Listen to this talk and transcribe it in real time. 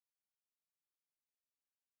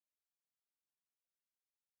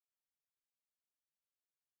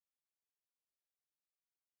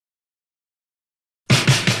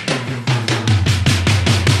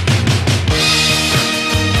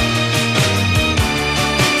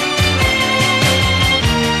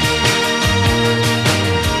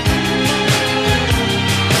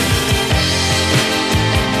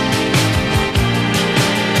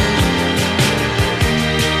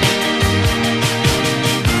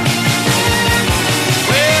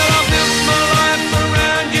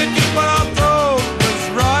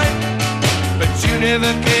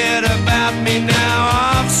never cared about me. Now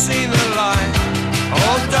I've seen the light.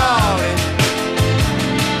 Oh darling,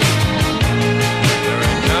 there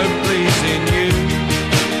ain't no pleasing you.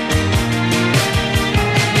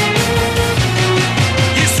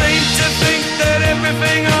 You seem to think that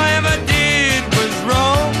everything I ever did was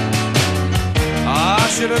wrong. I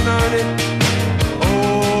should have known it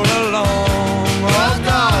all along. Oh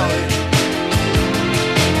darling,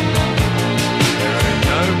 there ain't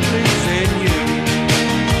no pleasing you.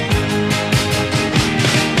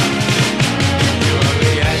 You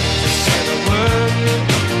only had to say the word,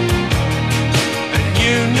 and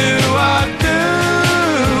you knew I'd do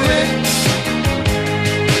it.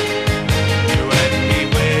 You had me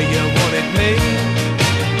where you wanted me,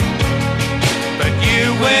 but you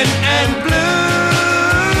went and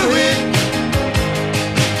blew it.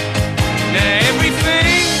 Now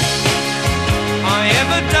everything I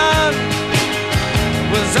ever done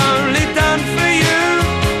was only done for you,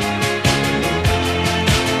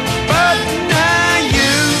 but now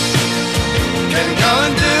you can go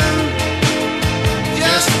and do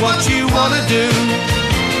just what you wanna do.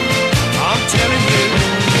 I'm telling you,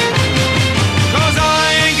 'cause I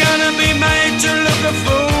ain't gonna be made to look a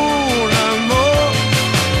fool no more.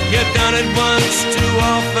 You've done it once too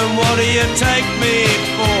often, what do you take me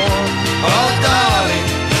for? Oh darling,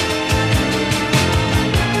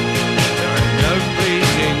 there ain't no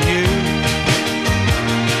pleasing you.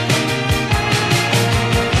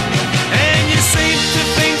 And you seem to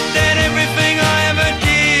think that everything I ever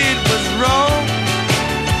did was wrong.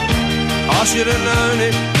 I should have known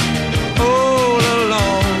it all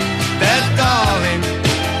along. That darling,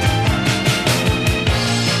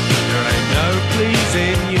 there ain't no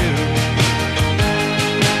pleasing you.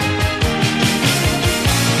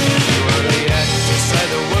 You only had to say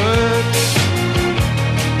the word,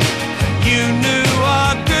 and you knew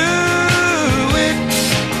I'd do it.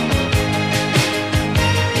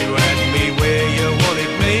 You had me where you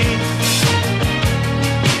wanted me,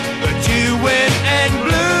 but you went and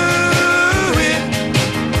blew it.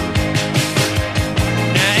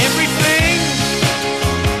 Now everything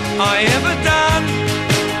I ever done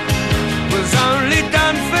was only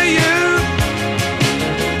done for you,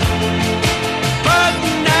 but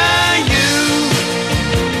now you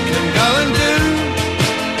can go and do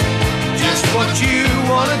just what you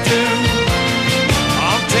wanna do.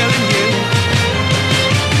 I'm telling you,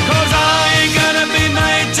 'cause I ain't gonna be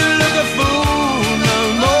made to look a fool no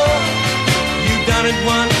more. You've done it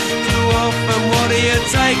once too often, what do you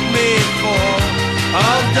take me for?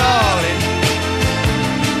 Oh darling,